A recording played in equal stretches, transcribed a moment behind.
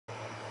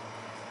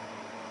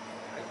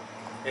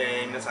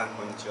皆さん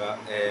こんにちは、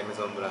メ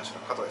ゾンブランシュ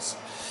の加藤です。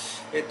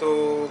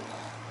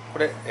こ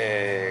れ、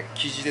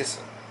生地で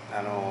す。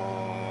生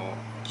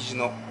地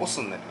のオス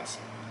になります。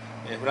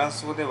フラン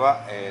ス語で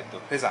は、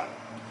フェザン、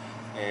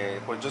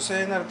これ女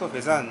性になるとフ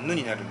ェザンヌ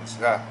になるんで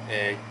すが、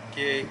今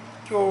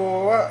日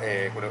は、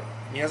これ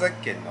宮崎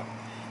県の、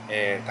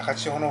高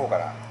千穂の方か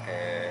ら、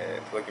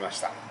届きまし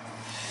た。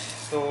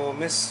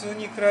メス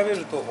に比べ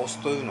るとオス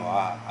というの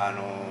は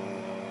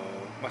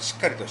しっ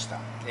かりとした、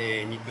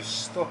肉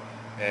質と、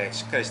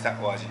しっかりした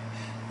お味、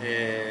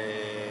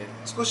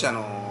少しこ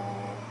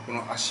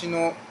の足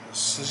の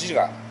筋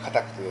が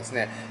硬くてです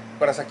ね、ここ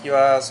から先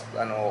は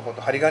ほん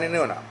と針金の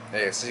ような、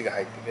筋が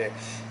入ってて、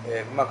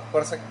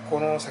こ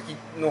の先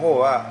の方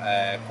は、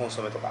コン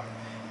ソメとか、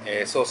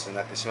ソースに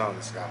なってしまうん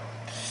ですが、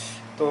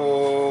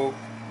こ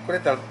れ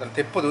って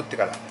鉄砲で打って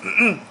から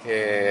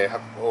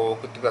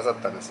送ってくださっ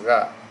たんです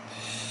が、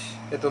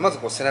まず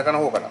こう背中の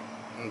方から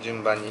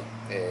順番に、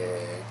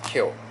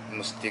毛を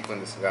むしっていく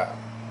んですが、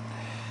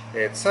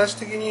最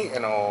終的に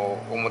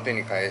表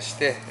に返し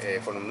て、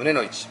この胸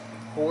の位置、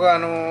ここが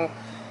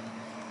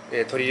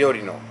鶏料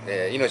理の、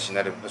命に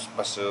なる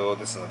場所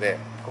ですので、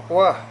ここ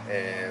は、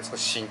少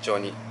し慎重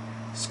に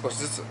少し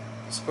ずつ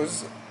押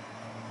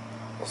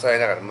さえ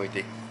ながら剥い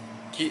てい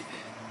き、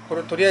こ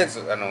れとりあえ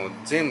ず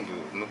全部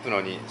剥く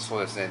のにそ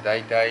うですね、だ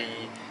いたい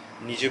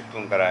20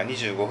分から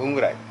25分ぐ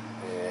らい、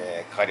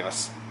かかりま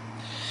す。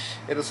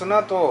その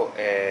後、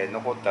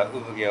残った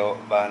産毛を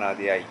バーナー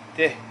で焼い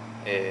て、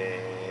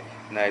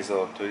内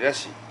臓を取り出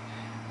し、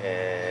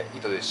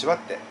糸で縛っ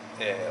て、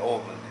オー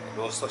ブンで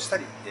ローストした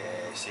り、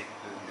していく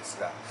んです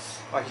が、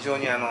非常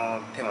に手間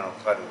の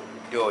かかる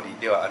料理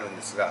ではあるん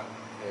ですが、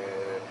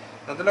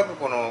なんとなく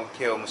この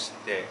毛をむし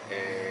って、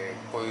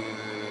こういう、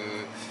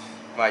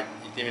言っ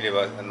てみれ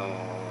ば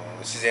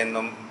自然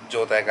の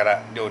状態か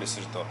ら料理す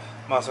ると、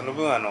その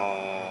分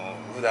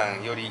普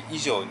段より以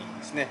上に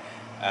ですね、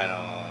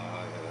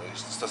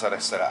一皿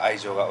一皿愛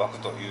情が湧く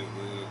という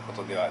こ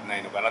とではな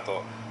いのかな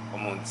と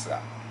思うんですが、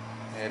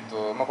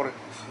これ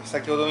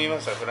先ほども言いま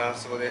したフラン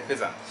ス語でフェ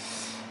ザン、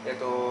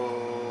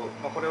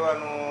これは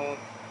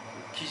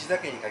生地だ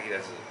けに限ら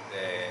ず、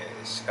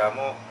鹿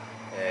も、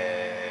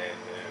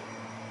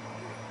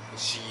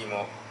シギ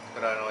も、こ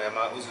れは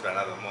山うずら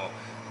なども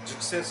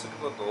熟成する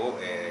ことを、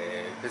フ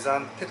ェザ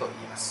ンテと言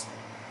います。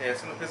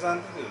そのフェザン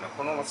テというのは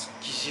この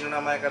生地の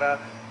名前から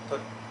取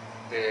っ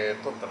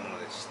たもの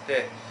でし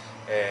て、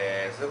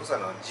それこそ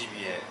ジ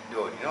ビエ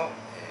料理の、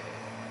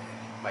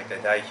一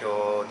体代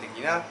表的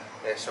な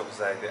食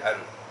材である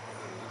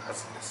は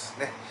ずです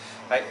ね。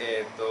はい、も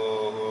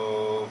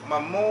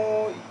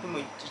う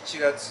1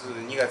月、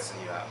2月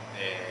には、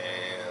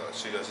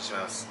終了してしま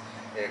います。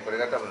これ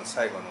が多分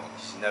最後の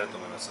記事になると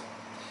思います。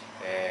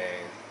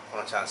こ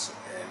のチャンス、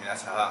皆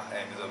さんは、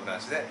メゾンブラ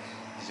ンシュで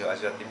記事を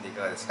味わってみてい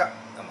かがですか。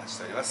お待ちし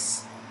ておりま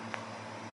す。